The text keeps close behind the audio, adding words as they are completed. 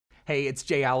Hey, it's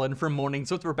Jay Allen from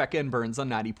Mornings with Rebecca and Burns on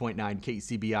 90.9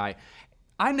 KCBI.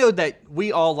 I know that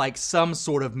we all like some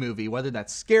sort of movie, whether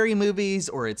that's scary movies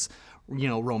or it's,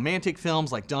 romantic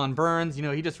films like Don Burns.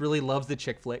 He just really loves the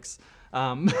chick flicks.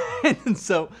 And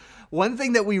so one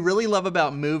thing that we really love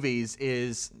about movies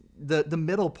is the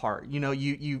middle part.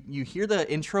 You hear the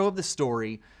intro of the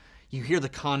story, you hear the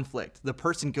conflict. The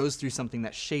person goes through something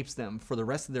that shapes them for the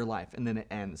rest of their life, and then it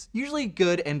ends. Usually a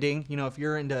good ending. If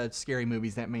you're into scary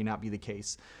movies, that may not be the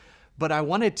case. But I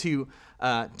wanted to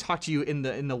talk to you in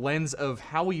the lens of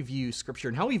how we view Scripture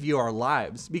and how we view our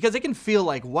lives, because it can feel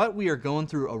like what we are going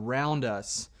through around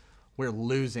us, we're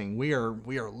losing. We are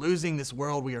losing this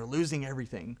world. We are losing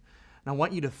everything. And I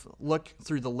want you to look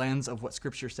through the lens of what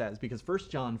Scripture says, because 1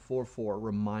 John 4:4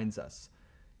 reminds us,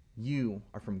 you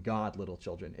are from God, little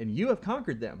children, and you have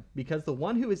conquered them, because the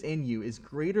one who is in you is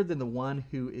greater than the one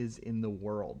who is in the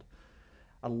world.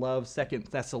 I love 2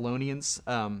 Thessalonians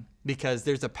because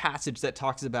there's a passage that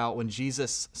talks about when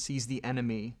Jesus sees the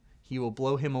enemy, he will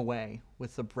blow him away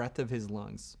with the breath of his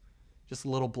lungs. Just a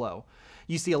little blow.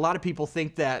 You see, a lot of people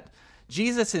think that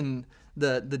Jesus and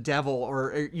the devil,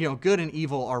 or good and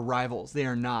evil, are rivals. They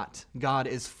are not. God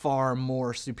is far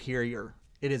more superior.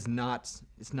 It's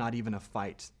not even a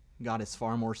fight. God is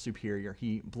far more superior.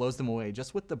 He blows them away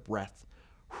just with the breath.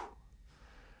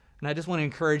 And I just want to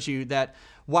encourage you that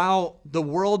while the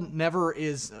world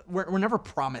we're never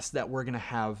promised that we're going to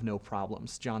have no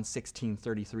problems. John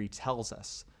 16:33 tells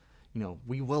us,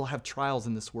 we will have trials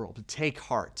in this world. But take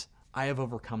heart. I have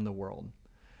overcome the world.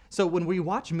 So when we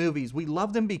watch movies, we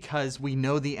love them because we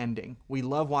know the ending. We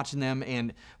love watching them,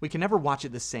 and we can never watch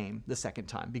it the second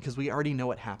time because we already know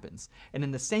what happens. And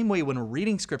in the same way, when we're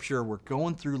reading Scripture, we're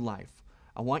going through life,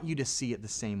 I want you to see it the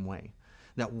same way.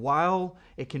 That while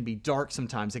it can be dark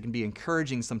sometimes, it can be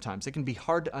encouraging sometimes, it can be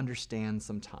hard to understand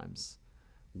sometimes,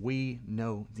 we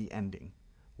know the ending.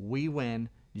 We win,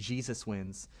 Jesus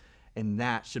wins. And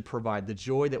that should provide the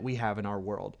joy that we have in our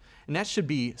world. And that should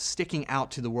be sticking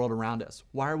out to the world around us.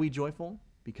 Why are we joyful?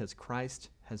 Because Christ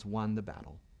has won the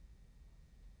battle.